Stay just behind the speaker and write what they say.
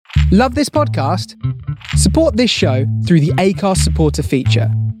Love this podcast? Support this show through the Acast supporter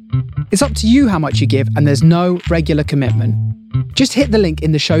feature. It's up to you how much you give, and there's no regular commitment. Just hit the link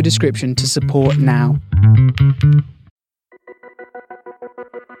in the show description to support now.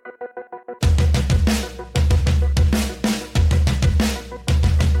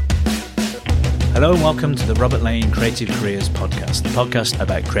 Hello and welcome to the Robert Lane Creative Careers Podcast, the podcast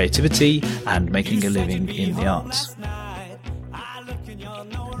about creativity and making a living in the arts.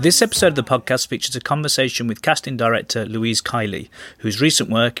 This episode of the podcast features a conversation with casting director Louise Kiely, whose recent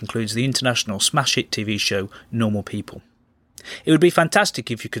work includes the international smash hit TV show Normal People. It would be fantastic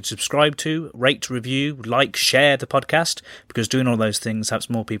if you could subscribe to, rate, review, like, share the podcast, because doing all those things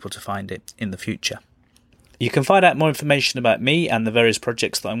helps more people to find it in the future. You can find out more information about me and the various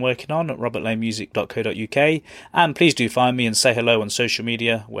projects that I'm working on at robertlanemusic.co.uk, and please do find me and say hello on social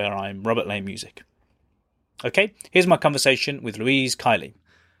media where I'm Robert Lane Music. Okay, here's my conversation with Louise Kiely.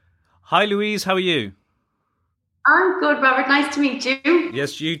 Hi Louise, how are you? I'm good, Robert. Nice to meet you.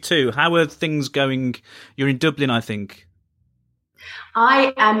 Yes, you too. How are things going? You're in Dublin, I think.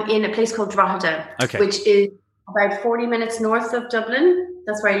 I am in a place called Drogheda, which is about 40 minutes north of Dublin.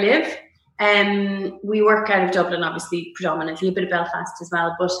 That's where I live. We work out of Dublin, obviously, predominantly, a bit of Belfast as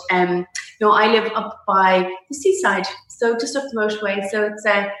well. But no, I live up by the seaside, so just up the motorway. So it's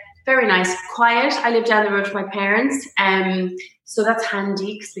very nice, quiet. I live down the road from my parents, so that's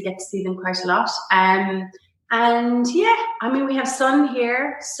handy because we get to see them quite a lot. And yeah, I mean, we have sun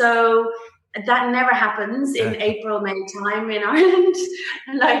here, so that never happens in April, May time in Ireland.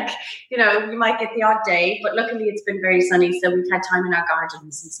 Like, you know, we might get the odd day, but luckily it's been very sunny, so we've had time in our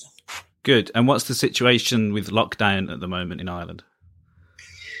gardens and stuff. Good. And what's the situation with lockdown at the moment in Ireland?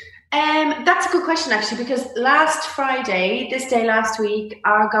 That's a good question, actually, because last Friday, this day last week,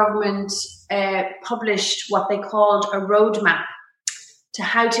 our government published what they called a roadmap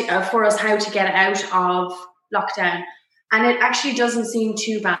for us how to get out of lockdown. And it actually doesn't seem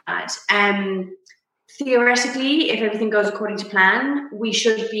too bad. Theoretically, if everything goes according to plan, we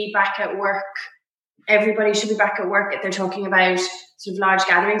should be back at work. Everybody should be back at work if they're talking about sort of large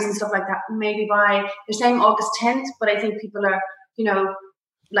gatherings and stuff like that. Maybe they're saying August 10th, but I think people are, you know,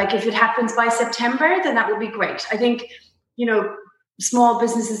 like if it happens by September, then that would be great. I think, you know, small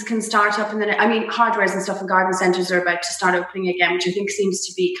businesses can start up and then, I mean, hardwares and stuff and garden centres are about to start opening again, which I think seems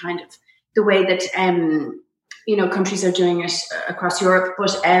to be kind of the way that, you know, countries are doing it across Europe.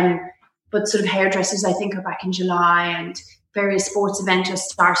 But sort of hairdressers, I think, are back in July, and various sports events are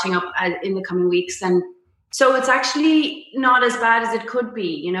starting up in the coming weeks. And so it's actually not as bad as it could be.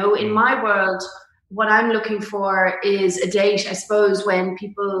 You know, in my world, what I'm looking for is a date, I suppose, when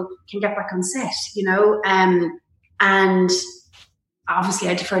people can get back on set, you know, and obviously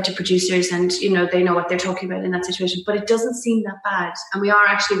I defer to producers and, you know, they know what they're talking about in that situation, but it doesn't seem that bad. And we are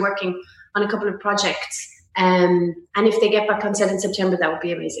actually working on a couple of projects. And if they get back on set in September, that would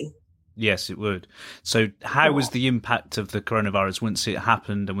be amazing. Yes, it would. So how was the impact of the coronavirus once it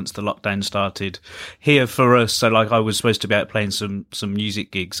happened and once the lockdown started here for us? So like I was supposed to be out playing some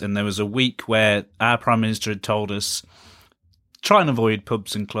music gigs, and there was a week where our Prime Minister had told us, try and avoid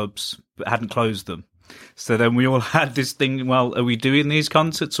pubs and clubs, but hadn't closed them. So then we all had this thing, well, are we doing these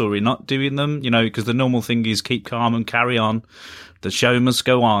concerts or are we not doing them? You know, because the normal thing is keep calm and carry on. The show must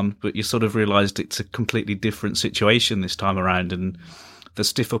go on, but you sort of realised it's a completely different situation this time around, and the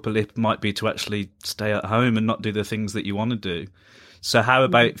stiff upper lip might be to actually stay at home and not do the things that you want to do. So how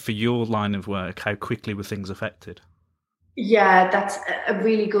about for your line of work? How quickly were things affected? Yeah, that's a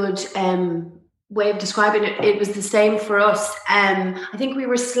really good way of describing it. It was the same for us. I think we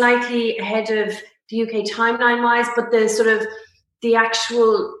were slightly ahead of the UK timeline-wise, but the sort of the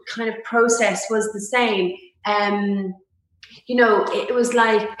actual kind of process was the same. You know, it was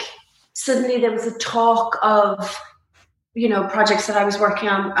like suddenly there was a talk of, you know, projects that I was working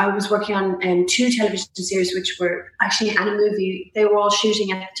on. I was working on 2 television series, which were actually and a movie. They were all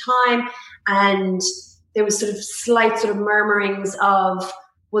shooting at the time, and there was sort of slight sort of murmurings of,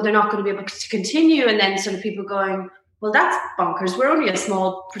 well, they're not going to be able to continue, and then sort of people going, well, that's bonkers. We're only a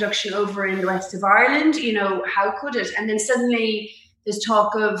small production over in the west of Ireland. You know, how could it? And then suddenly there's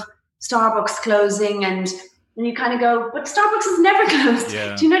talk of Starbucks closing, and you kind of go, but Starbucks has never closed.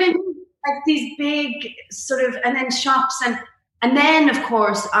 Yeah. Do you know what I mean? Like these big sort of, and then shops, and then of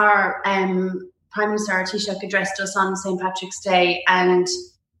course our Prime Minister, our Taoiseach, addressed us on St. Patrick's Day and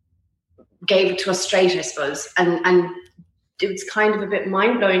gave it to us straight, I suppose. And it was kind of a bit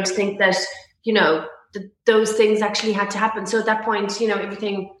mind blowing to think that, you know, those things actually had to happen. So at that point, you know,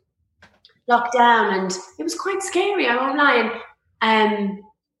 everything locked down, and it was quite scary. I won't lie.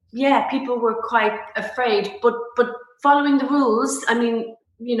 Yeah, people were quite afraid, but following the rules. I mean,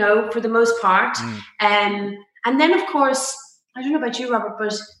 for the most part. And then, of course, I don't know about you, Robert,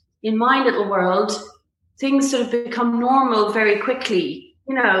 but in my little world, things sort of become normal very quickly.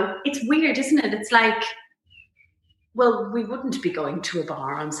 It's weird, isn't it? It's like, well, we wouldn't be going to a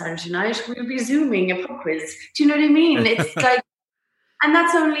bar on Saturday night. We would be Zooming a pub quiz. Do you know what I mean? It's like, and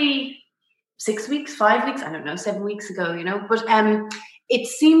that's only 6 weeks, 5 weeks, I don't know, 7 weeks ago, But it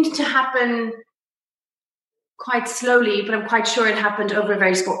seemed to happen quite slowly, but I'm quite sure it happened over a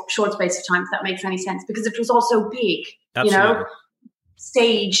very short space of time, if that makes any sense, because it was all so big. Absolutely.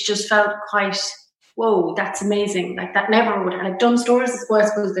 Stage just felt quite, whoa, that's amazing. Like that never would have, like Dunn stores, I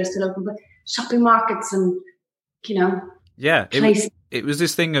suppose they're still open, but shopping markets and, yeah, it was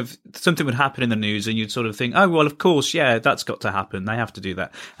this thing of something would happen in the news and you'd sort of think, oh, well, of course, yeah, that's got to happen. They have to do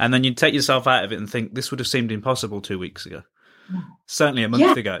that. And then you'd take yourself out of it and think, this would have seemed impossible 2 weeks ago. Certainly a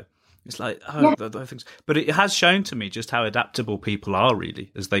month ago. It's like, things. But it has shown to me just how adaptable people are,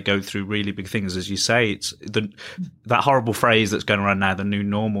 really, as they go through really big things. As you say, it's that horrible phrase that's going around now, the new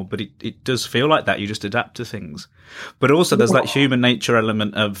normal, but it does feel like that. You just adapt to things. But also there's that human nature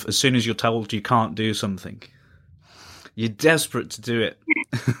element of as soon as you're told you can't do something, you're desperate to do it.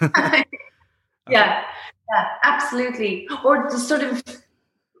 Yeah, absolutely. Or the sort of,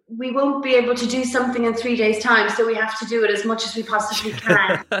 we won't be able to do something in 3 days' time, so we have to do it as much as we possibly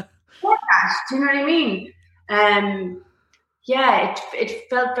can. Do you know what I mean? It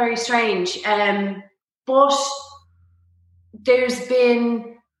felt very strange. But there's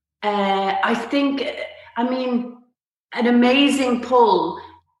been, an amazing pull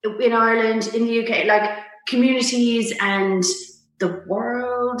in Ireland, in the UK, like communities and the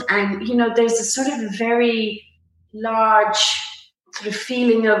world. And, there's a sort of very large sort of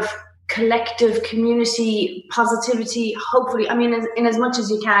feeling of collective community positivity, hopefully. I mean, in as much as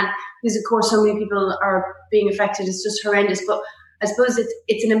you can, because of course so many people are being affected. It's just horrendous. But I suppose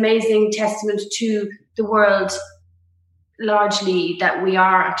it's an amazing testament to the world largely that we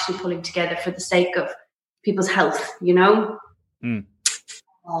are actually pulling together for the sake of people's health, which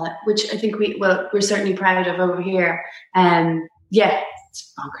I think we're certainly proud of over here.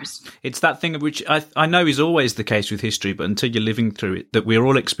 It's bonkers. It's that thing of which I know is always the case with history, but until you're living through it, that we're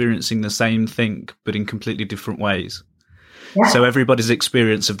all experiencing the same thing, but in completely different ways. Yeah. So everybody's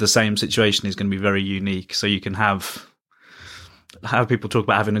experience of the same situation is going to be very unique. So you can have people talk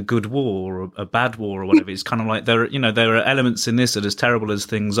about having a good war or a bad war or whatever. It's kind of like there are elements in this that, as terrible as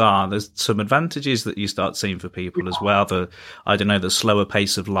things are, there's some advantages that you start seeing for people as well. The slower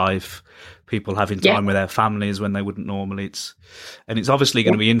pace of life, people having time with their families when they wouldn't normally. It's obviously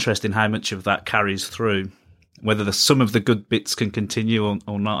going to be interesting how much of that carries through. Whether some of the good bits can continue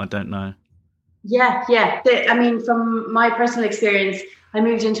or not, I don't know. Yeah. From my personal experience, I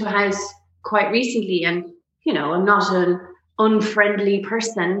moved into a house quite recently, and I'm not an unfriendly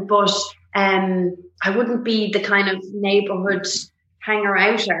person, but I wouldn't be the kind of neighborhood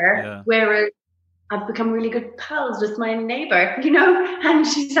hanger-outer, whereas I've become really good pals with my neighbor, and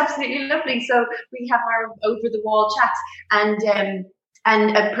she's absolutely lovely. So we have our over-the-wall chats, and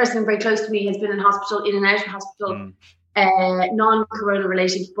a person very close to me has been in hospital, in and out of hospital, non-corona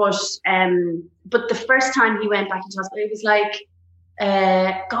related, but the first time he went back into hospital, it was like,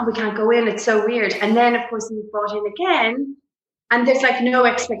 God, we can't go in, it's so weird. And then, of course, he was brought in again, and there's like no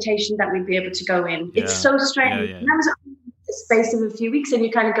expectation that we'd be able to go in. It's so strange. And that was the space of a few weeks, and you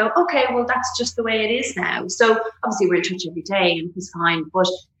kind of go, okay, well, that's just the way it is now. So obviously we're in touch every day and he's fine, but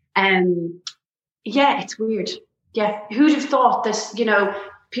it's weird. Who'd have thought that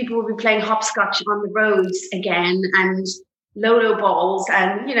people will be playing hopscotch on the roads again, and Lolo balls,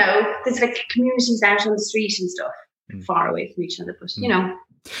 and there's like communities out on the street and stuff, far away from each other, but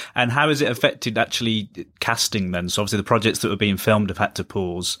And how has it affected actually casting then? So obviously the projects that were being filmed have had to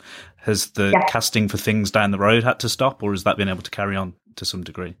pause. Has the casting for things down the road had to stop, or has that been able to carry on to some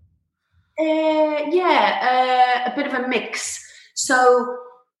degree? A bit of a mix. So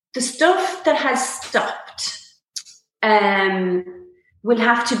the stuff that has stopped will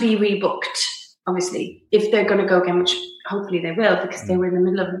have to be rebooked, obviously, if they're going to go again, which hopefully they will, because they were in the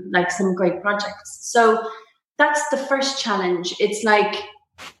middle of like some great projects. So that's the first challenge. It's like,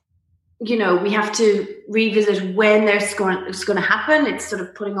 we have to revisit when it's going to happen. It's sort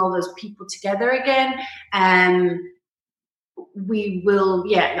of putting all those people together again. We will,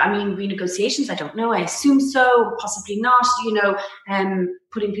 renegotiations, I don't know. I assume so, possibly not,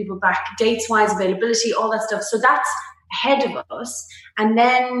 putting people back dates-wise, availability, all that stuff. So that's ahead of us. And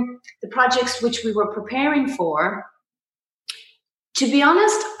then the projects which we were preparing for, to be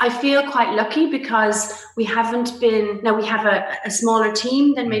honest, I feel quite lucky because we haven't been, now we have a smaller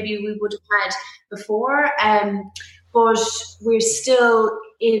team than maybe we would have had before, but we're still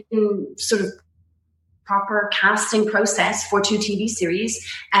in sort of proper casting process for 2 TV series,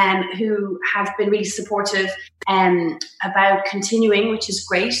 who have been really supportive about continuing, which is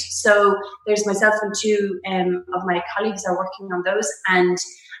great. So there's myself and 2 of my colleagues are working on those. And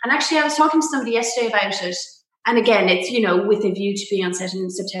actually, I was talking to somebody yesterday about it. And again, it's, with a view to being on set in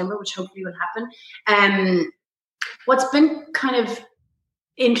September, which hopefully will happen. What's been kind of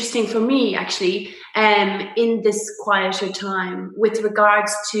interesting for me, actually, in this quieter time with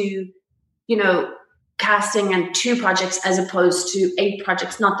regards to, casting and 2 projects as opposed to 8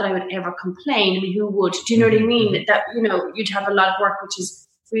 projects. Not that I would ever complain. I mean, who would? Do you know what I mean? That, you'd have a lot of work, which is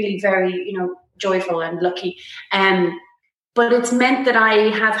really very, joyful and lucky. But it's meant that I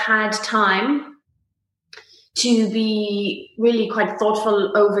have had time to be really quite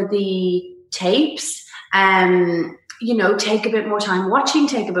thoughtful over the tapes, take a bit more time watching,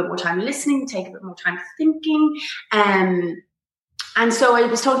 take a bit more time listening, take a bit more time thinking. And so I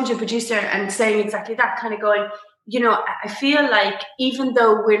was talking to a producer and saying exactly that, kind of going, I feel like even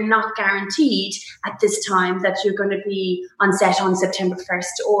though we're not guaranteed at this time that you're going to be on set on September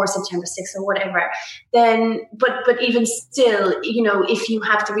 1st or September 6th or whatever, then, but even still, if you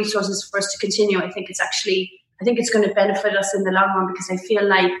have the resources for us to continue, I think it's going to benefit us in the long run, because I feel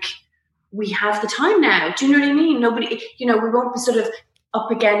like we have the time now. Do you know what I mean? Nobody, we won't be sort of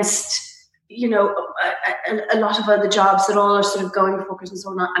up against, a lot of other jobs that all are sort of going for Christmas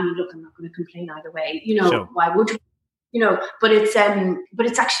or not. I mean, look, I'm not going to complain either way. Sure. Why would we? But it's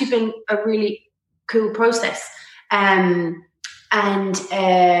actually been a really cool process.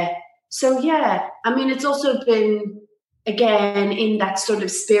 So yeah, I mean, it's also been, again, in that sort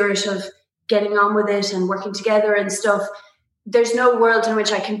of spirit of getting on with it and working together and stuff. There's no world in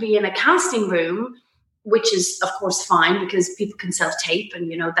which I can be in a casting room, which is, of course, fine, because people can self-tape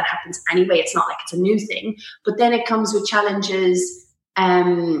and, that happens anyway. It's not like it's a new thing. But then it comes with challenges,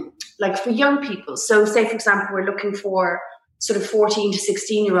 like for young people. So say, for example, we're looking for sort of 14 to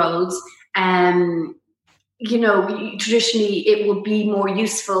 16-year-olds. Traditionally it would be more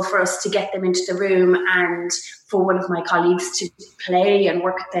useful for us to get them into the room and for one of my colleagues to play and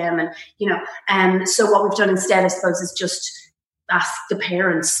work with them. And, so what we've done instead, I suppose, is just ask the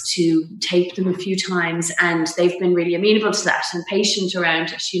parents to tape them a few times, and they've been really amenable to that and patient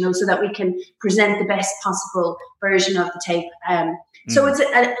around it, so that we can present the best possible version of the tape. So it's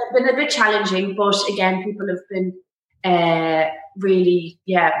been a bit challenging, but again, people have been really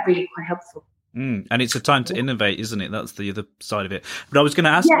quite helpful. And it's a time to innovate, isn't it? That's the other side of it. But I was going to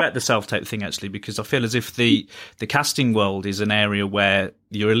ask about the self-tape thing, actually, because I feel as if the casting world is an area where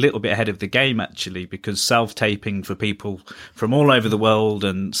you're a little bit ahead of the game, actually, because self-taping for people from all over the world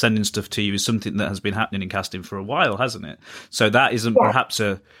and sending stuff to you is something that has been happening in casting for a while, hasn't it? So that isn't perhaps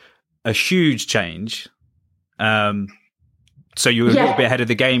a huge change. So you're a little bit ahead of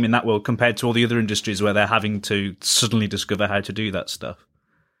the game in that world compared to all the other industries where they're having to suddenly discover how to do that stuff.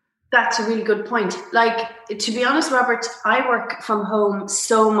 That's a really good point. Like, to be honest, Robert, I work from home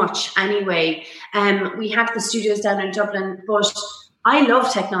so much anyway. We have the studios down in Dublin, but I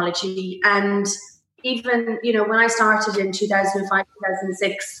love technology. And even, when I started in 2005,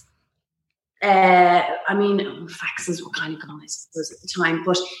 2006, faxes were kind of gone, I suppose, at the time.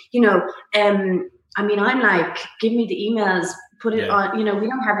 But, I'm like, give me the emails, put it on, we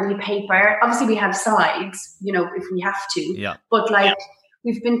don't have any paper. Obviously, we have sides, if we have to. Yeah. But, like,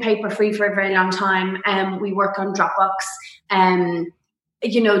 we've been paper-free for a very long time. We work on Dropbox.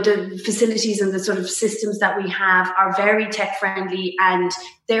 The facilities and the sort of systems that we have are very tech-friendly and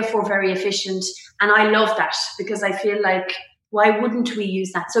therefore very efficient. And I love that, because I feel like, why wouldn't we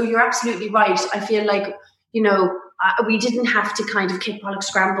use that? So you're absolutely right. I feel like, we didn't have to kind of kick, bollock,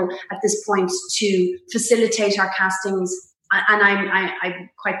 scramble at this point to facilitate our castings. And I'm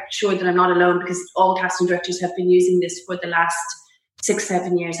quite sure that I'm not alone, because all casting directors have been using this for the last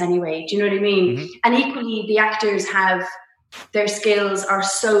 6-7 years anyway. Do you know what I mean? Mm-hmm. And equally, the actors have, their skills are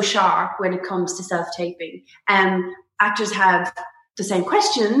so sharp when it comes to self-taping. Actors have the same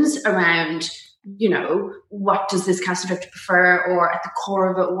questions around, what does this casting director prefer, or at the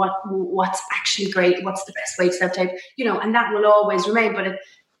core of it, what's actually great, what's the best way to self-tape, and that will always remain.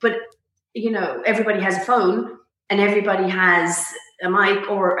 But everybody has a phone and everybody has a mic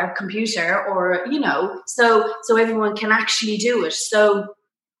or a computer, or so everyone can actually do it. So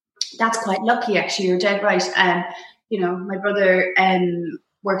that's quite lucky, actually. You're dead right. My brother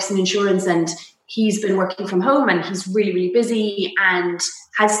works in insurance, and he's been working from home, and he's really, really busy, and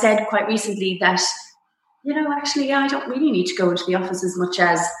has said quite recently that actually, I don't really need to go into the office as much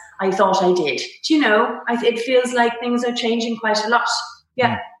as I thought I did. It feels like things are changing quite a lot.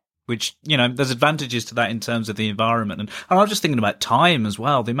 Yeah. which, there's advantages to that in terms of the environment. And I was just thinking about time as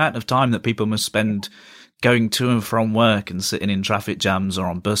well, the amount of time that people must spend going to and from work and sitting in traffic jams or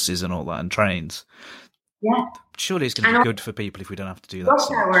on buses and all that and trains. Yeah. Surely it's going to be good for people if we don't have to do that.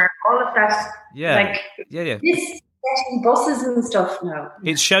 Rush hour, all of that. Yeah. This getting buses and stuff, no.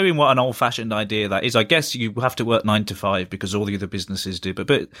 It's showing what an old-fashioned idea that is. I guess you have to work 9 to 5 because all the other businesses do, but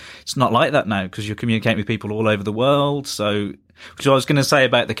it's not like that now because you're communicating with people all over the world. So, which I was going to say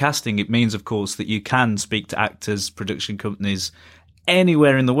about the casting, it means, of course, that you can speak to actors, production companies,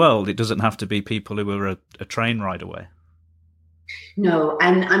 anywhere in the world. It doesn't have to be people who are a train ride away. No,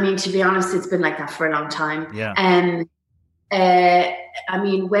 and I mean, to be honest, it's been like that for a long time. Yeah. I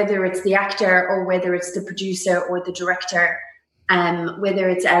mean, whether it's the actor or whether it's the producer or the director, whether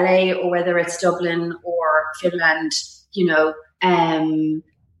it's LA or whether it's Dublin or Finland,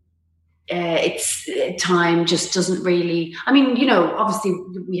 it's time just doesn't really. I mean, obviously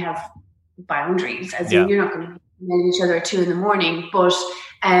we have boundaries, as in you're not going to meet each other at 2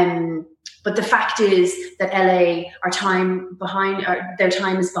 a.m, but the fact is that LA, their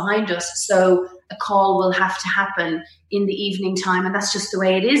time is behind us. So a call will have to happen in the evening time, and that's just the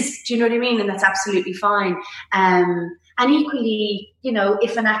way it is. Do you know what I mean? And that's absolutely fine. And equally,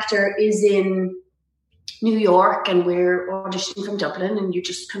 if an actor is in New York and we're auditioning from Dublin, and you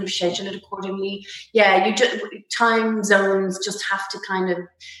just kind of schedule it accordingly. Yeah, time zones just have to kind of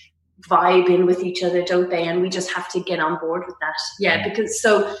vibe in with each other, don't they? And we just have to get on board with that. Yeah, because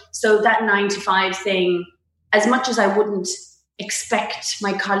so that 9 to 5 thing, as much as I wouldn't expect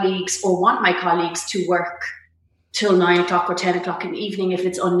my colleagues or want my colleagues to work till 9 o'clock or 10 o'clock in the evening if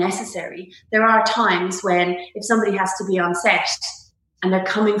it's unnecessary, there are times when if somebody has to be on set and they're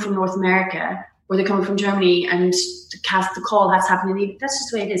coming from North America or they're coming from Germany and the call has to happen in the evening, that's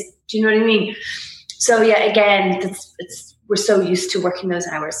just the way it is. Do you know what I mean? So yeah, again, we're so used to working those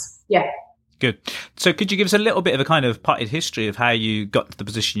hours. Yeah. Good. So could you give us a little bit of a kind of potted history of how you got to the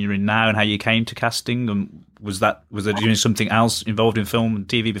position you're in now and how you came to casting? And was there doing something else involved in film and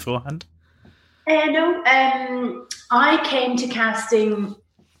TV beforehand? No. I came to casting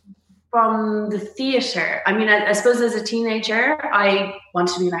from the theatre. I mean, I suppose as a teenager, I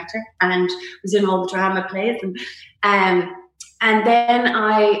wanted to be an actor and was in all the drama plays. And then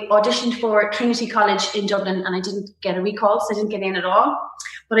I auditioned for Trinity College in Dublin and I didn't get a recall, so I didn't get in at all.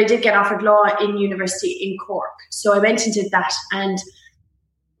 But I did get offered law in university in Cork. So I went and did that and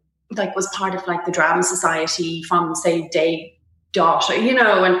was part of the drama society from say day dot,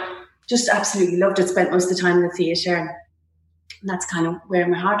 and just absolutely loved it. Spent most of the time in the theatre. And that's kind of where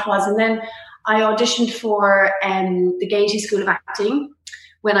my heart was. And then I auditioned for the Gaiety School of Acting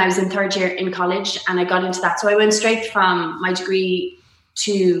when I was in third year in college, and I got into that. So I went straight from my degree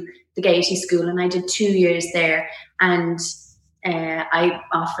to the Gaiety School, and I did 2 years there. And I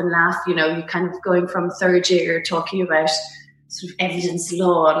often laugh, you're kind of going from third year talking about sort of evidence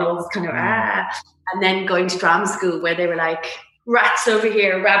law and all this kind of and then going to drama school where they were like, rats over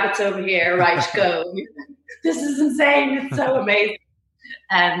here, rabbits over here, right, go. This is insane. It's so amazing.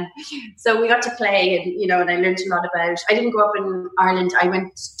 So we got to play and I learned a lot about, I didn't grow up in Ireland. I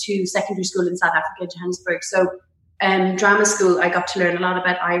went to secondary school in South Africa, Johannesburg. So drama school, I got to learn a lot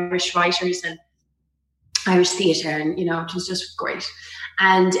about Irish writers and Irish theatre, and it was just great.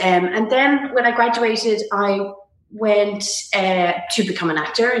 And then when I graduated, I went to become an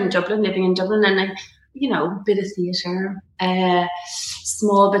actor in Dublin, living in Dublin, and a bit of theatre,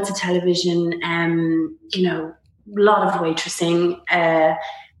 small bits of television, a lot of waitressing,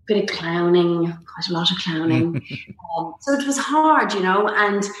 bit of clowning, quite a lot of clowning. So it was hard,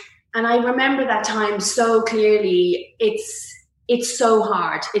 and I remember that time so clearly. It's so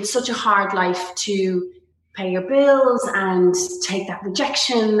hard. It's such a hard life to pay your bills and take that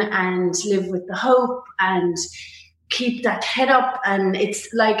rejection and live with the hope and keep that head up. And it's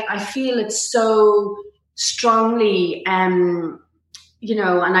I feel it so strongly, and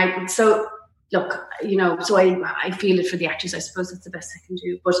so look, so I feel it for the actors. I suppose that's the best I can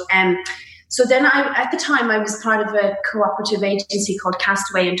do. But so then at the time I was part of a cooperative agency called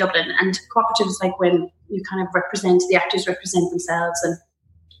Castaway in Dublin, and cooperative is when you kind of the actors represent themselves. And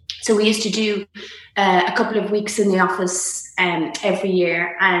so we used to do a couple of weeks in the office every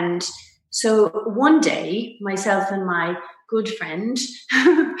year. And so one day, myself and my good friend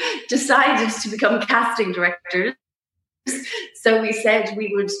decided to become casting directors. So we said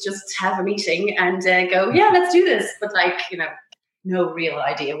we would just have a meeting and go, yeah, let's do this. But no real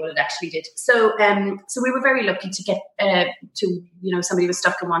idea what it actually did. So so we were very lucky to get to, somebody was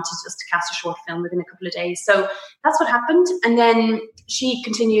stuck and wanted us to cast a short film within a couple of days. So that's what happened. And then she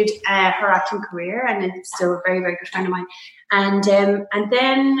continued her acting career, and it's still a very, very good friend of mine. And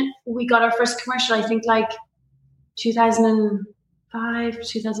then we got our first commercial, I think, like 2005,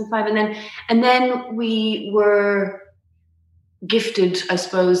 and then we were gifted, I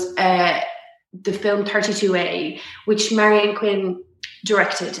suppose, the film 32A, which Marianne Quinn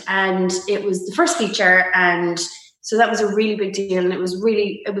directed, and it was the first feature, and so that was a really big deal, and it was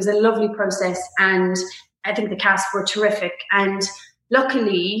a lovely process, and I think the cast were terrific, and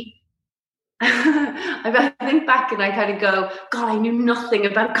luckily I think back and I kind of go, God, I knew nothing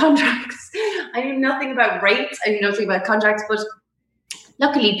about contracts. I knew nothing about rates. I knew nothing about contracts, but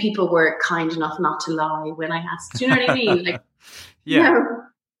luckily people were kind enough not to lie when I asked. Do you know what I mean? Like, yeah.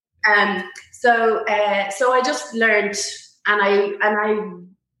 So I just learned, and I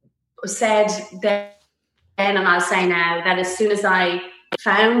said then, and I'll say now, that as soon as I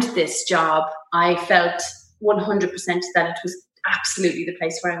found this job, I felt 100% that it was absolutely the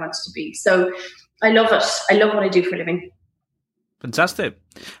place where I wanted to be. So I love it. I love what I do for a living. Fantastic.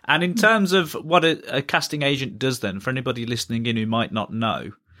 And in terms of what a casting agent does then, for anybody listening in who might not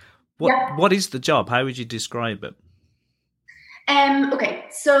know, what is the job? How would you describe it? Okay,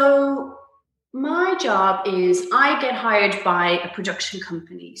 so my job is I get hired by a production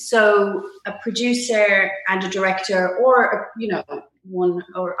company. So a producer and a director, or, one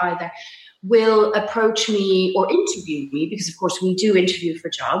or either, will approach me or interview me, because of course we do interview for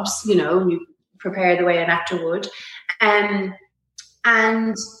jobs, and you prepare the way an actor would.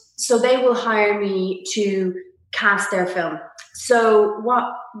 And so they will hire me to cast their film. So what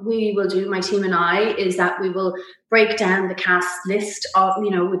we will do, my team and I, is that we will break down the cast list of,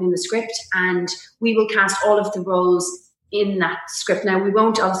 within the script, and we will cast all of the roles in that script. Now, we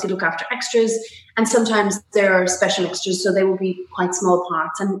won't obviously look after extras, and sometimes there are special extras, so they will be quite small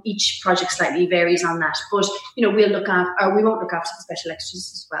parts, and each project slightly varies on that. But, we won't look after the special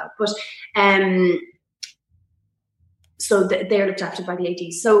extras as well. But so they're looked after by the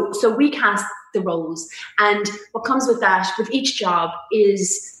ADs. So we cast the roles, and what comes with that, with each job,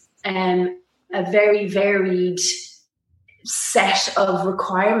 is a very varied set of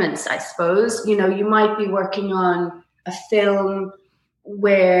requirements, I suppose. You might be working on a film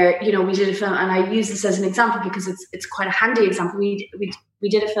where, we did a film, and I use this as an example because it's quite a handy example. We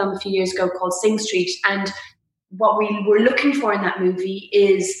did a film a few years ago called Sing Street, and what we were looking for in that movie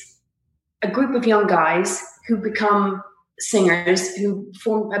is a group of young guys who become singers, who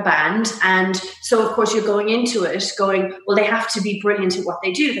form a band. And so of course you're going into it going, well, they have to be brilliant at what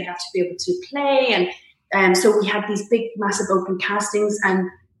they do, they have to be able to play, and so we had these big massive open castings, and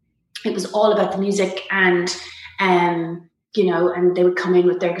it was all about the music, and and they would come in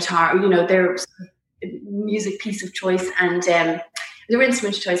with their guitar, their music piece of choice, and their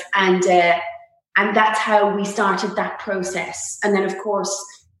instrument of choice, and that's how we started that process. And then of course,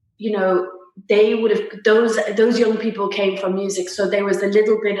 they would have, those young people came from music, so there was a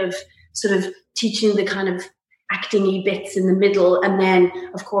little bit of sort of teaching the kind of acting-y bits in the middle, and then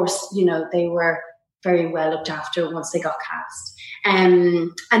of course they were very well looked after once they got cast.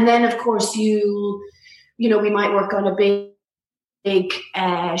 And then of course we might work on a big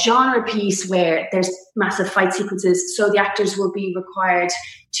genre piece where there's massive fight sequences, so the actors will be required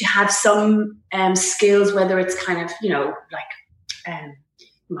to have some skills, whether it's kind of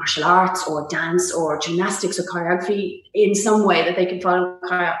martial arts or dance or gymnastics or choreography in some way that they can follow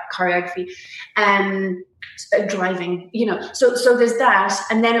choreography, driving, so there's that.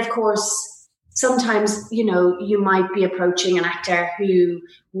 And then of course sometimes you might be approaching an actor who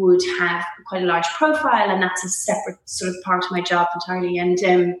would have quite a large profile, and that's a separate sort of part of my job entirely. And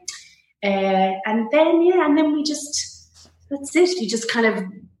then we just, that's it, you just kind of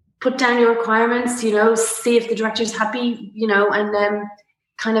put down your requirements, see if the director's happy, and then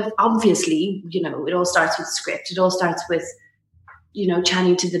kind of, obviously, it all starts with script. It all starts with,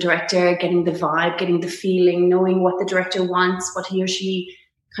 chatting to the director, getting the vibe, getting the feeling, knowing what the director wants, what he or she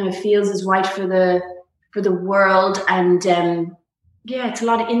kind of feels is right for the world. And it's a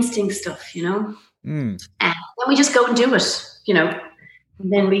lot of instinct stuff, And then we just go and do it,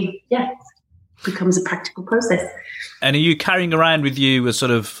 and then it becomes a practical process. And are you carrying around with you a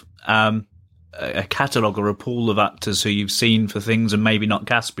sort of a catalogue or a pool of actors who you've seen for things and maybe not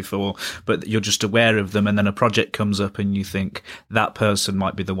cast before, but you're just aware of them, and then a project comes up and you think that person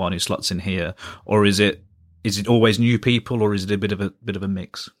might be the one who slots in here? Or is it always new people, or is it a bit of a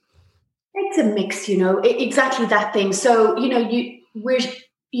mix? It's a mix, exactly that thing. So,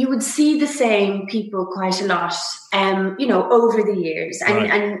 you would see the same people quite a lot, over the years.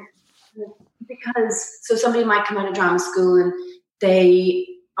 And because, so somebody might come out of drama school and they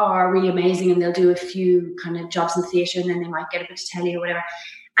are really amazing and they'll do a few kind of jobs in theatre and then they might get a bit of telly or whatever.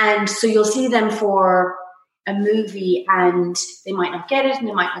 And so you'll see them for a movie and they might not get it and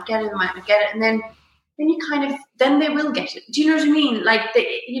they might not get it and they might not get it. And then you then they will get it. Do you know what I mean? Like,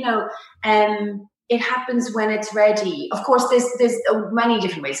 it happens when it's ready. Of course, there's many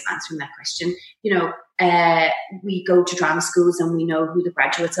different ways of answering that question. We go to drama schools and we know who the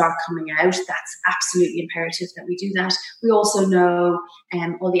graduates are coming out. That's absolutely imperative that we do that. We also know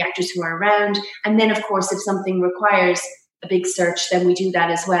all the actors who are around. And then, of course, if something requires a big search, then we do that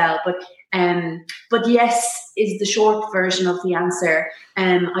as well. But yes is the short version of the answer.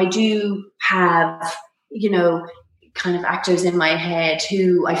 I do have, kind of actors in my head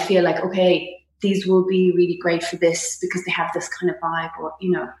who I feel like, okay, these will be really great for this because they have this kind of vibe, or,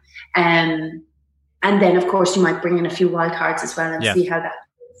 and then of course you might bring in a few wild cards as well and see how that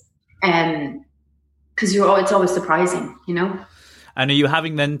goes. Because it's always surprising, And are you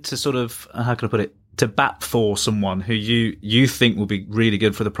having then to sort of, how can I put it, to bat for someone who you think will be really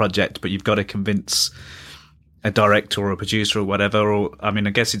good for the project, but you've got to convince a director or a producer or whatever, or, I mean,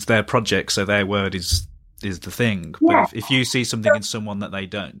 I guess it's their project, so their word is the thing. Yeah. But if you see something in someone that they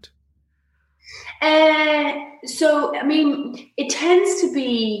don't. So, I mean, it tends to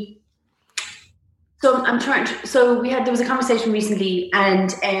be, there was a conversation recently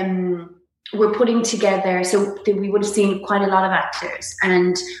and we're putting together, so we would have seen quite a lot of actors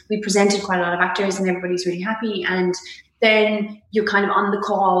and we presented quite a lot of actors and everybody's really happy. And then you're kind of on the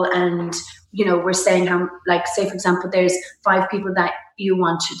call and, we're saying how, like, say, for example, there's 5 people that you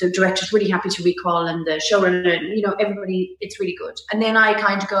want, the director's really happy to recall and the showrunner, everybody, it's really good. And then I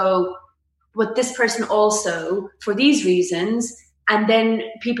kind of go, but this person also for these reasons, and then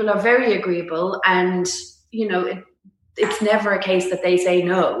people are very agreeable and, it's never a case that they say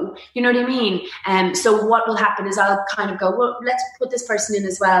no. You know what I mean? So what will happen is I'll kind of go, well, let's put this person in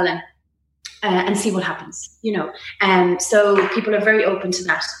as well and see what happens, so people are very open to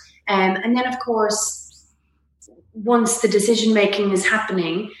that. And then, of course, once the decision-making is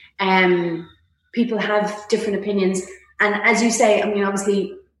happening, people have different opinions. And as you say, I mean,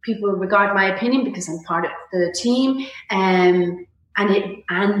 obviously, people regard my opinion because I'm part of the team.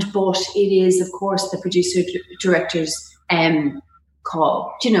 But it is, of course, the producer director's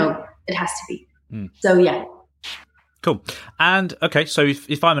call. It has to be. So, yeah. Cool. And okay, so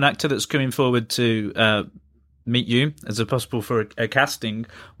if I'm an actor that's coming forward to meet you as a possible for a casting,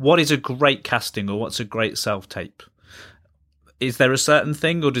 what is a great casting or what's a great self-tape? Is there a certain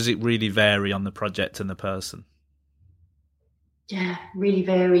thing or does it really vary on the project and the person? Yeah, really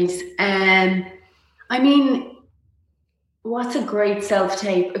varies. I mean, what's a great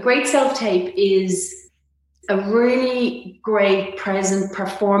self-tape? A great self-tape is a really great present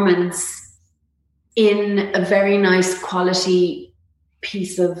performance in a very nice quality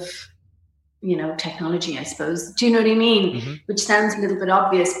piece of, technology, I suppose. Do you know what I mean? Mm-hmm. Which sounds a little bit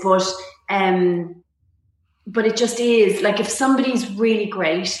obvious, but it just is. Like, if somebody's really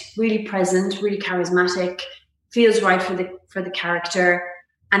great, really present, really charismatic, feels right for the character,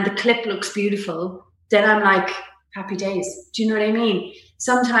 and the clip looks beautiful, then I'm like, happy days. Do you know what I mean?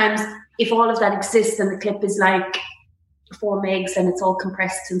 Sometimes if all of that exists and the clip is like 4 megs and it's all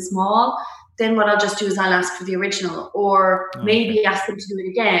compressed and small, then what I'll just do is I'll ask for the original, or maybe ask them to do it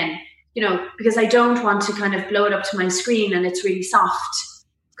again, because I don't want to kind of blow it up to my screen and it's really soft,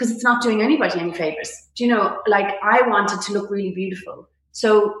 because it's not doing anybody any favors. Do you know, like, I want it to look really beautiful.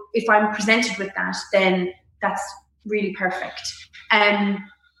 So if I'm presented with that, then that's really perfect.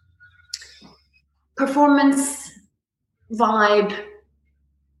 Performance, vibe,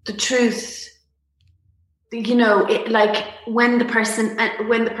 the truth, like when the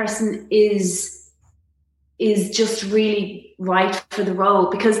person is just really right for the role,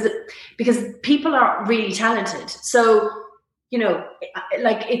 because people are really talented. So,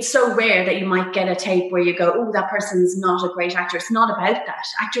 like, it's so rare that you might get a tape where you go, oh, that person's not a great actor. It's not about that.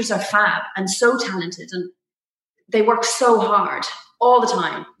 Actors are fab and so talented and they work so hard all the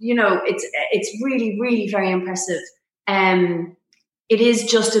time. It's really, really very impressive. It is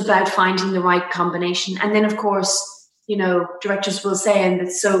just about finding the right combination. And then, of course, directors will say, and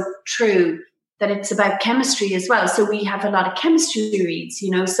it's so true, that it's about chemistry as well. So we have a lot of chemistry reads,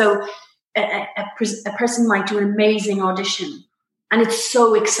 so a person might do an amazing audition. And it's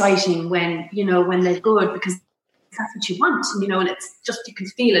so exciting when they're good, because that's what you want, and it's just, you can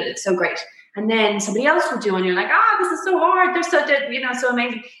feel it. It's so great. And then somebody else will do, and you're like, this is so hard. They're so, so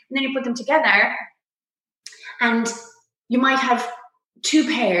amazing. And then you put them together and you might have two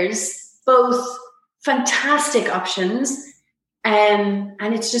pairs, both fantastic options. And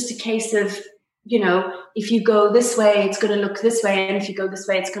it's just a case of, if you go this way, it's going to look this way. And if you go this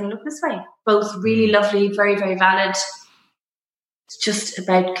way, it's going to look this way. Both really lovely, very, very valid. It's just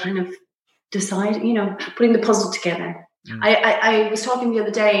about kind of deciding, putting the puzzle together. I was talking the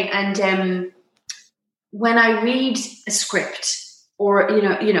other day, and when I read a script or,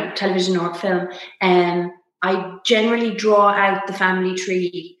 television or film, I generally draw out the family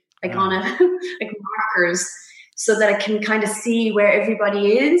tree, like on like markers, so that I can kind of see where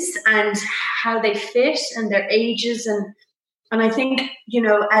everybody is and how they fit and their ages. And I think,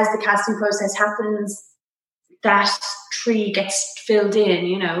 as the casting process happens, that tree gets filled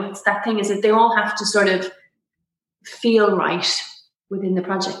in, it's that thing is that they all have to sort of feel right within the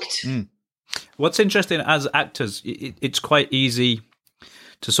project. What's interesting as actors, it's quite easy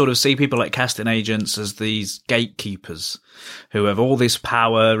to sort of see people like casting agents as these gatekeepers who have all this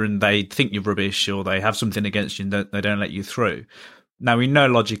power and they think you're rubbish or they have something against you and they don't let you through. Now, we know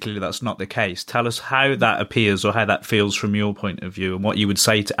logically that's not the case. Tell us how that appears or how that feels from your point of view and what you would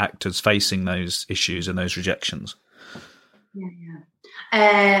say to actors facing those issues and those rejections.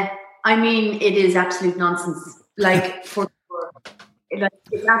 I mean, it is absolute nonsense. Like, for sure. Like,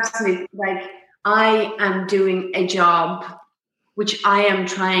 it's absolute, like, I am doing a job which I am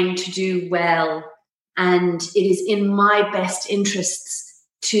trying to do well, and it is in my best interests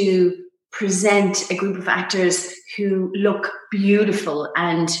to present a group of actors who look beautiful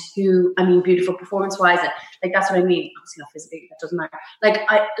and who, beautiful performance-wise. Like, that's what I mean. Obviously not physically, that doesn't matter.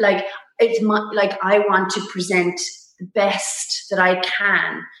 I want to present the best that I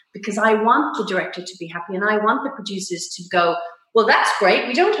can because I want the director to be happy and I want the producers to go, well, that's great.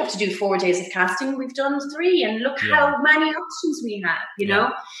 We don't have to do 4 days of casting. We've done 3 and look how many options we have, you know?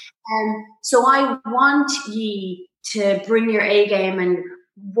 So I want ye to bring your A game and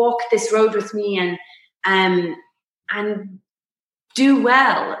walk this road with me and do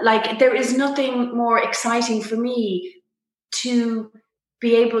well. Like, there is nothing more exciting for me to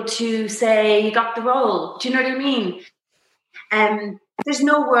be able to say, you got the role. Do you know what I mean? There's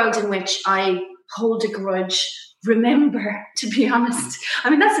no world in which I hold a grudge. Remember, to be honest. I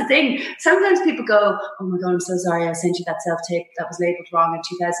mean, that's the thing. Sometimes people go, oh my God, I'm so sorry. I sent you that self-tape that was labeled wrong in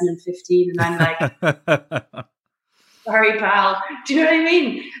 2015. And I'm like, sorry, pal. Do you know what I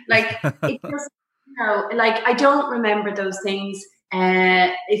mean? Like, it just, like, I don't remember those things.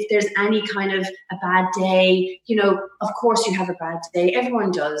 If there's any kind of a bad day, of course you have a bad day. Everyone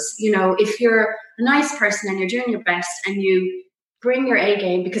does. If you're a nice person and you're doing your best and you bring your A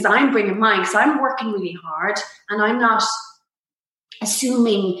game, because I'm bringing mine, because I'm working really hard and I'm not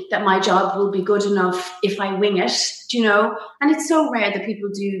assuming that my job will be good enough if I wing it, and it's so rare that people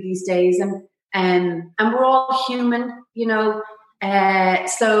do these days, and we're all human,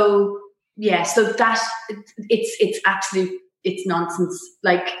 so that it's absolute, it's nonsense.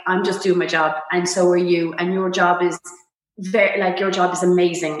 Like, I'm just doing my job and so are you, and your job is your job is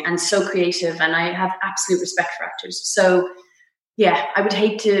amazing and so creative, and I have absolute respect for actors. So yeah, I would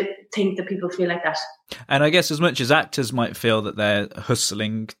hate to think that people feel like that. And I guess as much as actors might feel that they're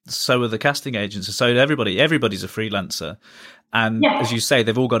hustling, so are the casting agents. So everybody's a freelancer. And as you say,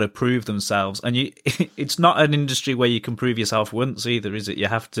 they've all got to prove themselves. And it's not an industry where you can prove yourself once either, is it? You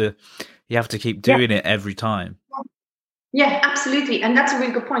have to keep doing it every time. Yeah, absolutely. And that's a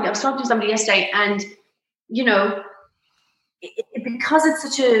really good point. I was talking to somebody yesterday and, because it's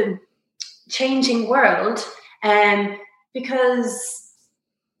such a changing world, because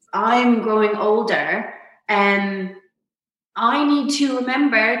I'm growing older, and I need to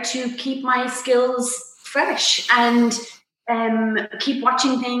remember to keep my skills fresh and keep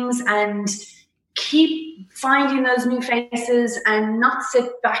watching things and keep finding those new faces and not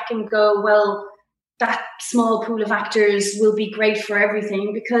sit back and go, well, that small pool of actors will be great for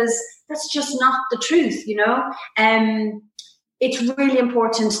everything, because that's just not the truth, It's really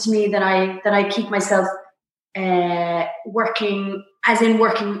important to me that I keep myself working, as in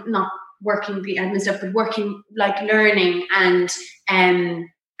working, not working the admin stuff, but working, like learning and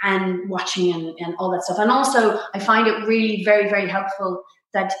watching and all that stuff. And also I find it really very, very helpful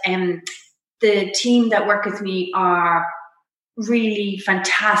that the team that work with me are really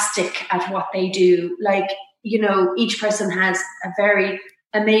fantastic at what they do. Like, each person has a very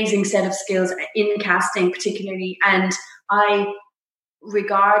amazing set of skills in casting particularly, and I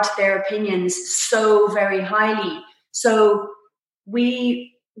regard their opinions so very highly. So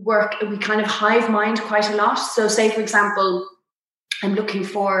we kind of hive mind quite a lot. So say, for example, I'm looking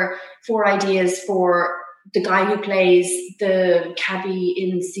for 4 ideas for the guy who plays the cabbie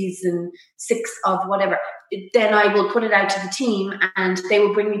in season 6 of whatever, then I will put it out to the team and they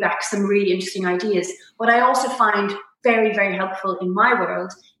will bring me back some really interesting ideas. What I also find very, very helpful in my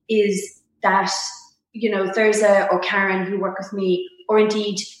world is that, Thurza or Karen who work with me, or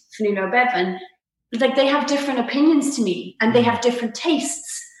indeed Fanula or Bevan, like they have different opinions to me and they have different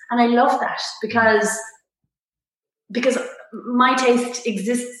tastes. And I love that because my taste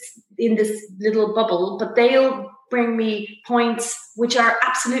exists in this little bubble, but they'll bring me points which are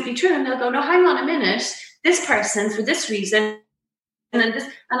absolutely true. And they'll go, no, hang on a minute, this person for this reason, and then this,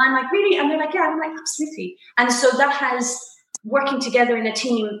 and I'm like, really? And they're like, yeah, I'm like, absolutely. And so that has, working together in a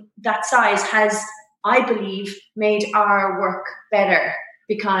team that size has, I believe, made our work better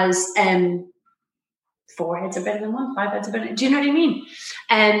because 4 heads are better than 1, 5 heads are better. Do you know what I mean?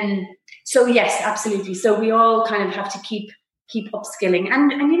 So yes, absolutely. So we all kind of have to keep upskilling.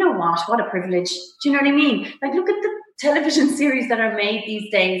 And you know what a privilege. Do you know what I mean? Like, look at the television series that are made these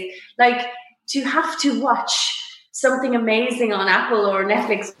days. Like, to have to watch something amazing on Apple or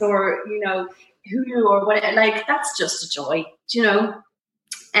Netflix or, Hulu or whatever, like, that's just a joy, do you know?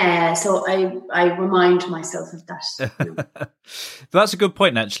 So I remind myself of that. That's a good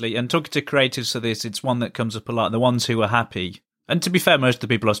point, actually. And talking to creatives for this, it's one that comes up a lot. The ones who are happy, and to be fair, most of the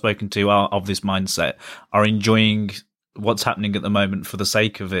people I've spoken to are of this mindset, are enjoying what's happening at the moment for the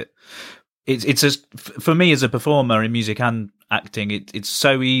sake of it. It's just, for me as a performer in music and acting, it's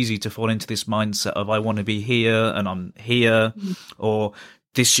so easy to fall into this mindset of I want to be here and I'm here, or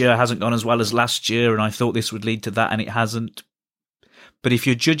this year hasn't gone as well as last year and I thought this would lead to that and it hasn't. But if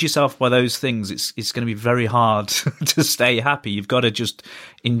you judge yourself by those things, it's going to be very hard to stay happy. You've got to just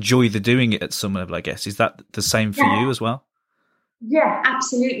enjoy the doing it at some level, I guess. Is that the same for you as well? Yeah,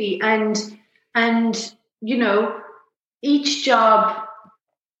 absolutely. And each job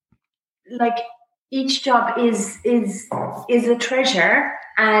is a treasure,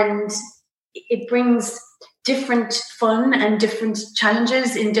 and it brings different fun and different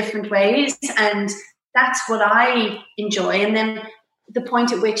challenges in different ways, and that's what I enjoy. And then the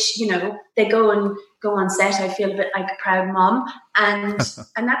point at which they go on set, I feel a bit like a proud mom, and that's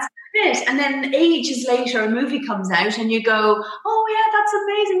it. And then ages later, a movie comes out, and you go, "Oh yeah, that's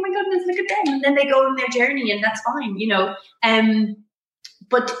amazing! My goodness, look at them!" And then they go on their journey, and that's fine,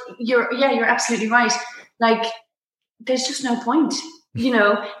 But you're absolutely right. Like, there's just no point,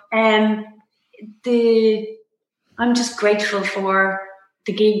 I'm just grateful for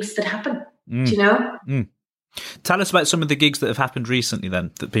the gigs that happen, Tell us about some of the gigs that have happened recently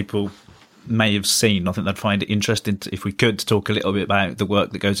then, that people may have seen. I think they'd find it interesting if we could talk a little bit about the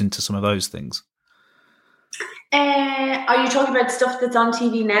work that goes into some of those things. Are you talking about stuff that's on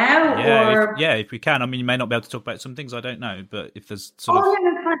TV now? Yeah, if we can. I mean, you may not be able to talk about some things, I don't know, but if there's sort of...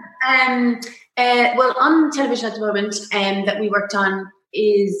 well, on television at the moment, that we worked on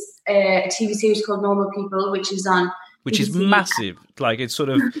is a TV series called Normal People, which is on... Which is massive. Like, it's sort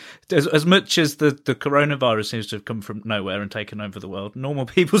of, as much as the coronavirus seems to have come from nowhere and taken over the world, Normal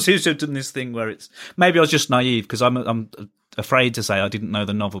People seems to have done this thing where it's, maybe I was just naive because I'm afraid to say I didn't know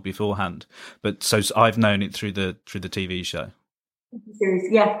the novel beforehand, but so I've known it through the TV show.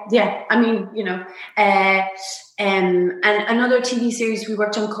 Yeah. I mean, and another TV series we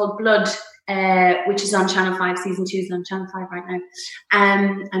worked on called Blood, which is on Channel 5, season 2 is on Channel 5 right now,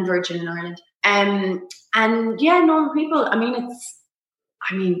 and Virgin in Ireland. And yeah, Normal People. I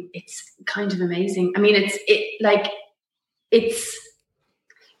mean, it's kind of amazing. I mean, it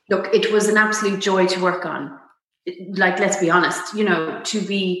was an absolute joy to work on. Like, let's be honest, to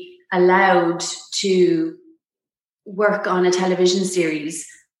be allowed to work on a television series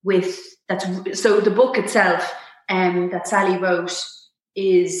with that's so the book itself that Sally wrote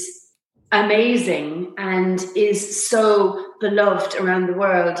is amazing and is so beloved around the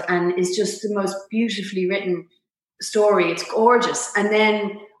world and is just the most beautifully written story. It's gorgeous. And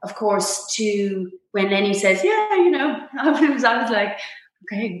then, of course, when Lenny says, I was like,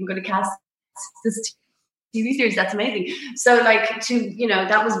 okay, I'm going to cast this TV series. That's amazing. So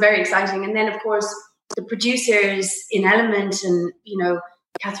that was very exciting. And then, of course, the producers in Element and,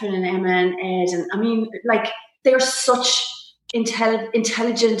 Catherine and Emma and Ed, and I mean, they're such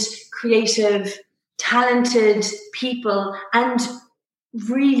intelligent, creative, talented people and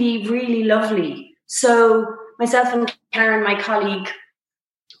really, really lovely. So myself and Karen, my colleague,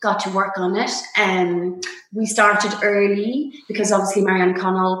 got to work on it. And we started early because obviously Marianne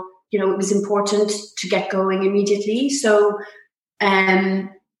Connell, it was important to get going immediately. So I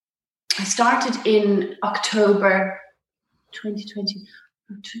started in October 2020.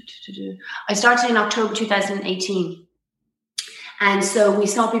 I started in October 2018. And so we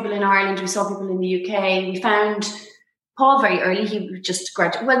saw people in Ireland, we saw people in the UK. We found Paul very early. He just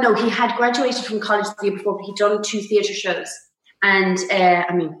graduated. Well, no, he had graduated from college the year before, but he'd done 2 theatre shows. And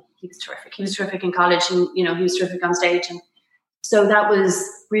I mean, he was terrific. He was terrific in college, and he was terrific on stage. And so that was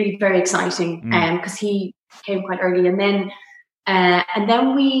really very exciting because he came quite early. And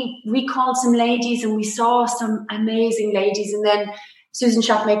then we recalled some ladies, and we saw some amazing ladies. And then Susan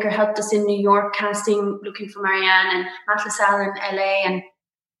Shopmaker helped us in New York casting, looking for Marianne, and Matt LaSalle in LA,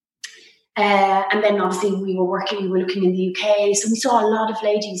 and then obviously we were looking in the UK. So we saw a lot of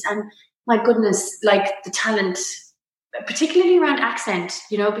ladies, and my goodness, like the talent, particularly around accent,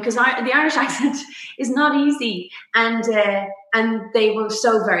 because the Irish accent is not easy, and they were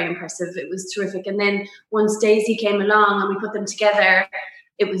so very impressive. It was terrific. And then once Daisy came along and we put them together,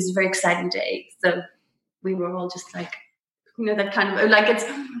 it was a very exciting day. So we were all just like, that kind of like, it's,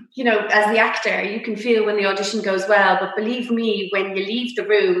 as the actor, you can feel when the audition goes well, but believe me, when you leave the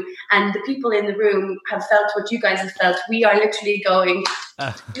room and the people in the room have felt what you guys have felt, we are literally going,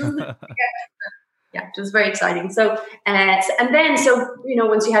 yeah, it was very exciting. So, and then,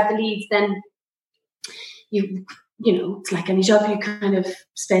 once you have the leads, then it's like any job, you kind of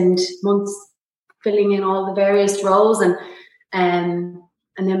spend months filling in all the various roles, and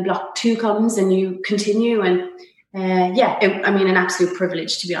then block 2 comes and you continue, and an absolute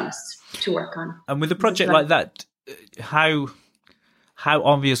privilege, to be honest, to work on. And with a project like that, how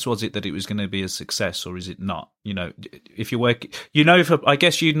obvious was it that it was going to be a success, or is it not? If you work,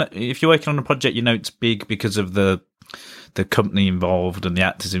 if you're working on a project, it's big because of the company involved and the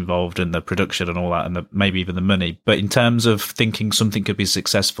actors involved and the production and all that, and maybe even the money. But in terms of thinking something could be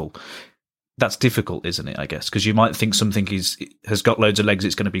successful, that's difficult, isn't it? I guess, because you might think something has got loads of legs,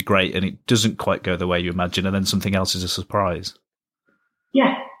 it's going to be great, and it doesn't quite go the way you imagine, and then something else is a surprise.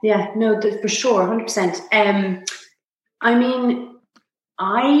 Yeah, no, for sure, 100%. I mean,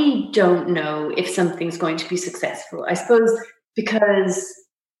 I don't know if something's going to be successful. I suppose because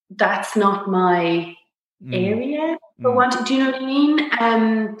that's not my area. But do you know what I mean?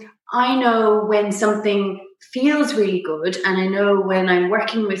 I know when something feels really good, and I know when I'm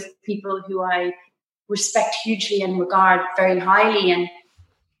working with people who I respect hugely and regard very highly,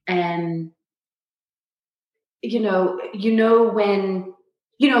 and when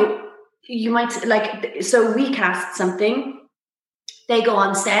you might, like, so we cast something, they go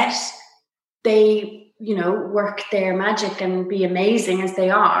on set, they work their magic and be amazing as they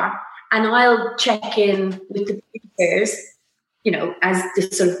are, and I'll check in with the producers, as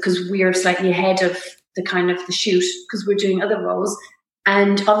this sort of, because we are slightly ahead of the kind of the shoot because we're doing other roles,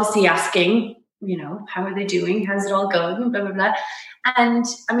 and obviously asking, how are they doing? How's it all going? Blah, blah, blah. And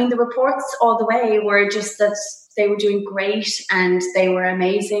I mean, the reports all the way were just that they were doing great and they were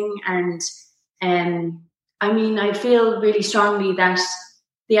amazing. And I mean, I feel really strongly that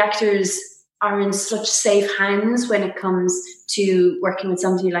the actors are in such safe hands when it comes to working with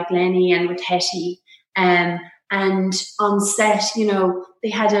somebody like Lenny and with Hetty. And on set, they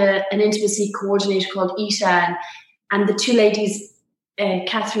had an intimacy coordinator called Ita, and the 2 ladies,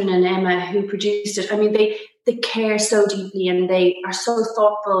 Catherine and Emma, who produced it. I mean, they care so deeply, and they are so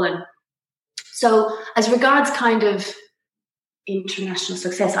thoughtful. And so as regards kind of international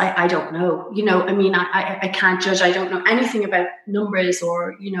success, I don't know. I mean, I can't judge. I don't know anything about numbers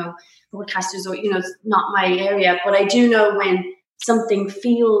or, broadcasters, or, it's not my area. But I do know when something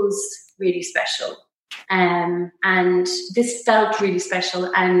feels really special. And this felt really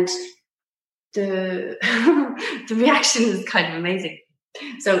special, and the the reaction is kind of amazing.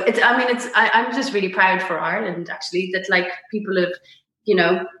 So I'm just really proud for Ireland, actually, that like people have,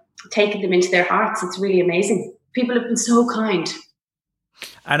 taken them into their hearts. It's really amazing. People have been so kind.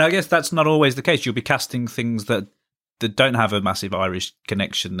 And I guess that's not always the case. You'll be casting things that don't have a massive Irish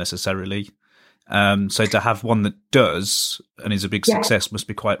connection necessarily. So to have one that does and is a big success must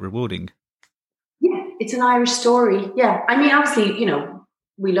be quite rewarding. Yeah, it's an Irish story. Yeah. I mean, obviously,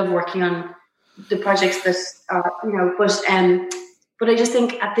 we love working on the projects that are, but I just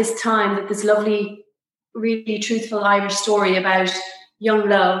think at this time that this lovely, really truthful Irish story about young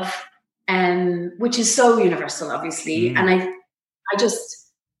love, which is so universal, obviously. And I just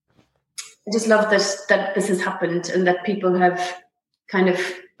love that this has happened, and that people have kind of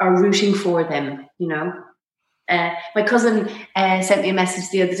are rooting for them, My cousin sent me a message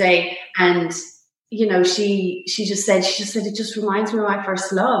the other day, and she just said it just reminds me of my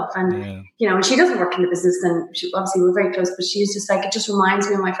first love, and and she doesn't work in the business, and obviously we're very close, but she's just like, it just reminds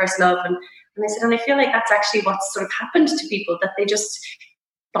me of my first love, and I said, and I feel like that's actually what's sort of happened to people, that they just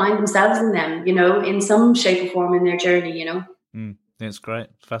find themselves in them, in some shape or form in their journey, It's great.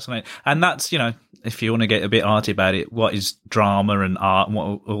 Fascinating. And that's, if you want to get a bit arty about it, what is drama and art and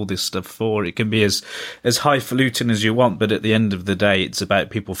what all this stuff for? It can be as highfalutin as you want, but at the end of the day, it's about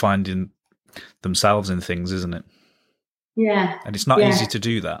people finding themselves in things, isn't it? Yeah. And it's not easy to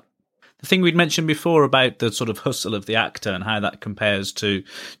do that. The thing we'd mentioned before about the sort of hustle of the actor and how that compares to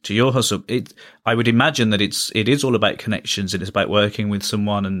your hustle, I would imagine that it is all about connections. It is about working with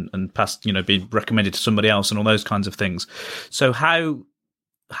someone and past, being recommended to somebody else and all those kinds of things. So how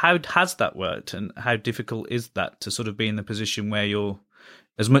has that worked, and how difficult is that to sort of be in the position where you're,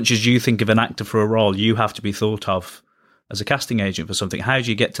 as much as you think of an actor for a role, you have to be thought of as a casting agent for something? How do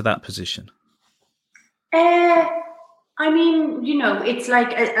you get to that position? I mean, it's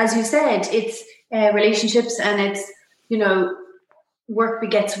like, as you said, it's relationships, and it's, work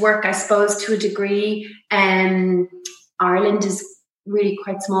begets work, I suppose, to a degree. Ireland is really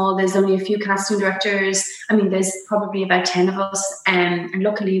quite small. There's only a few casting directors. I mean, there's probably about 10 of us, and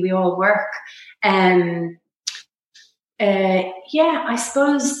luckily we all work. I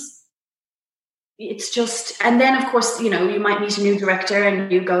suppose it's just, and then of course, you might meet a new director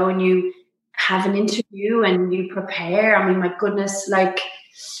and you go and you have an interview and you prepare. I mean, my goodness, I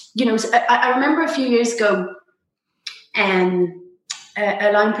remember a few years ago,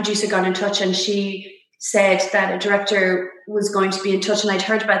 a line producer got in touch and she said that a director was going to be in touch, and I'd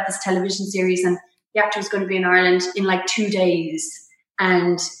heard about this television series and the actor was going to be in Ireland in like 2 days.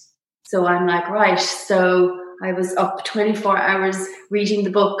 And so I'm like, right. So I was up 24 hours reading the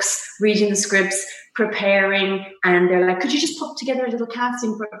books, reading the scripts, preparing, and they're like, could you just put together a little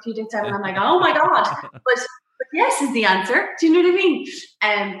casting for a few days? And I'm like, oh my God, but yes is the answer. Do you know what I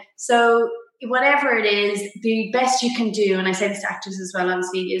mean? So whatever it is, the best you can do, and I say this to actors as well,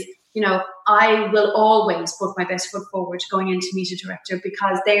 honestly, is, I will always put my best foot forward going in to meet a director,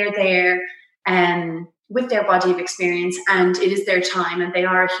 because they're there with their body of experience, and it is their time, and they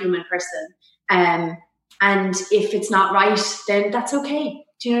are a human person. And if it's not right, then that's okay.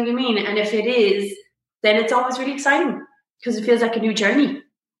 Do you know what I mean? And if it is, then it's always really exciting because it feels like a new journey.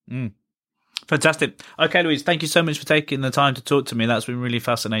 Fantastic. Okay, Louise, thank you so much for taking the time to talk to me. That's been really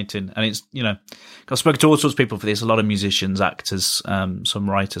fascinating. And it's, I've spoken to all sorts of people for this, a lot of musicians, actors, some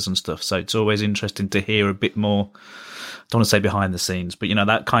writers and stuff. So it's always interesting to hear a bit more, I don't want to say behind the scenes, but,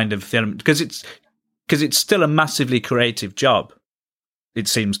 that kind of thing, because it's still a massively creative job, it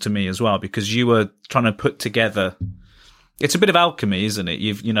seems to me as well, because you are trying to put together, it's a bit of alchemy, isn't it?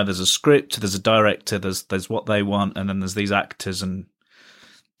 There's a script, there's a director, there's what they want, and then there's these actors, and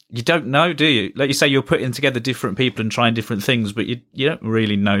you don't know, do you? Like you say, you're putting together different people and trying different things, but you don't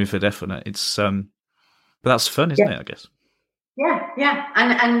really know for definite. It's but that's fun, isn't it? I guess. Yeah,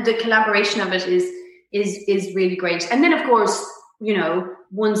 and the collaboration of it is really great. And then of course,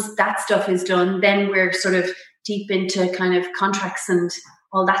 once that stuff is done, then we're sort of deep into kind of contracts and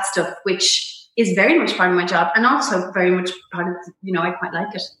all that stuff, which is very much part of my job, and also very much part of, I quite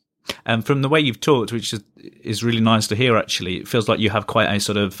like it. And from the way you've talked, which is really nice to hear, actually, it feels like you have quite a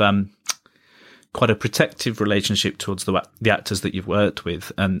sort of quite a protective relationship towards the actors that you've worked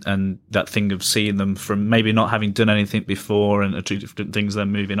with, and that thing of seeing them from maybe not having done anything before and two different things,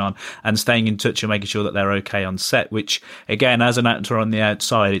 then moving on and staying in touch and making sure that they're okay on set, which again, as an actor on the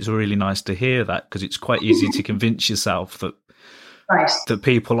outside, it's really nice to hear that, because it's quite easy to convince yourself that that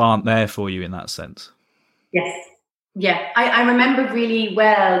people aren't there for you in that sense. Yes. Yeah. I remember really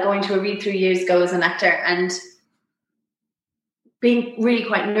well going to a read-through years ago as an actor and being really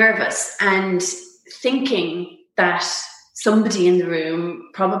quite nervous and thinking that somebody in the room,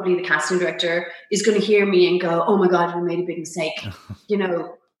 probably the casting director, is going to hear me and go, oh my God, we made a big mistake.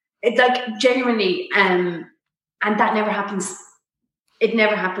 It's like genuinely, and that never happens. It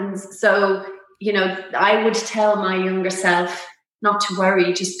never happens. So, I would tell my younger self not to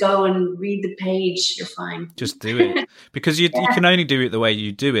worry, just go and read the page, you're fine. Just do it. Because you can only do it the way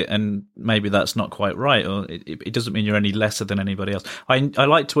you do it, and maybe that's not quite right, or it doesn't mean you're any lesser than anybody else. I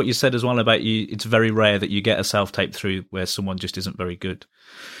liked what you said as well about it's very rare that you get a self-tape through where someone just isn't very good.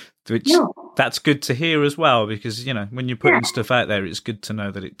 Which that's good to hear as well, because, when you're putting stuff out there, it's good to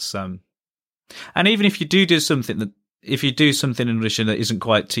know that it's... And even if you do something in audition that isn't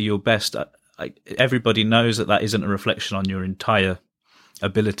quite to your best... everybody knows that isn't a reflection on your entire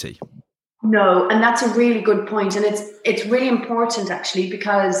ability. No, and that's a really good point, and it's really important actually,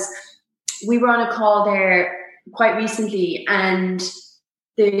 because we were on a call there quite recently, and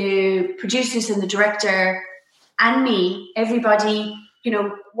the producers and the director and me, everybody,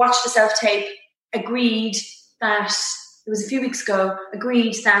 watched the self-tape, agreed that, it was a few weeks ago,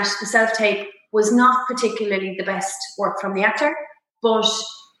 agreed that the self-tape was not particularly the best work from the actor, but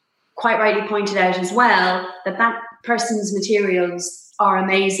quite rightly pointed out as well that person's materials are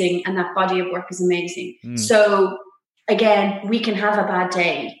amazing and that body of work is amazing. So again, we can have a bad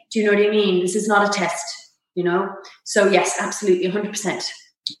day. Do you know what I mean? This is not a test, you know? So yes, absolutely, 100%.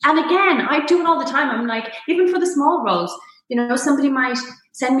 And again, I do it all the time. I'm like, even for the small roles, you know, somebody might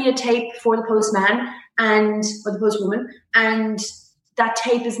send me a tape for the postman or the postwoman, and that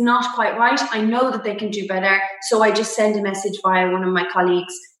tape is not quite right. I know that they can do better. So I just send a message via one of my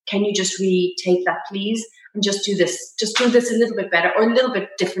colleagues. Can you just retape that, please? And just do this. Just do this a little bit better or a little bit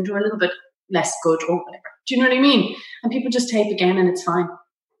different or a little bit less good or whatever. Do you know what I mean? And people just tape again and it's fine.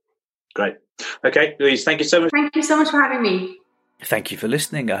 Great. Okay, Louise, thank you so much. Thank you so much for having me. Thank you for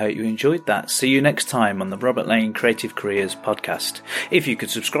listening. I hope you enjoyed that. See you next time on the Robert Lane Creative Careers podcast. If you could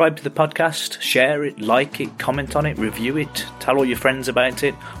subscribe to the podcast, share it, like it, comment on it, review it, tell all your friends about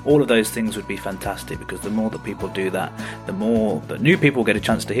it, all of those things would be fantastic, because the more that people do that, the more that new people get a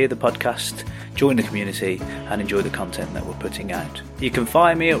chance to hear the podcast, join the community and enjoy the content that we're putting out. You can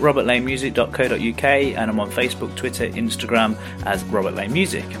find me at robertlanemusic.co.uk, and I'm on Facebook, Twitter, Instagram as Robert Lane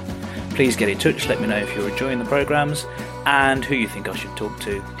Music. Please get in touch, let me know if you're enjoying the programmes and who you think I should talk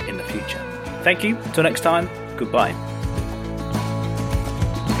to in the future. Thank you, till next time, goodbye.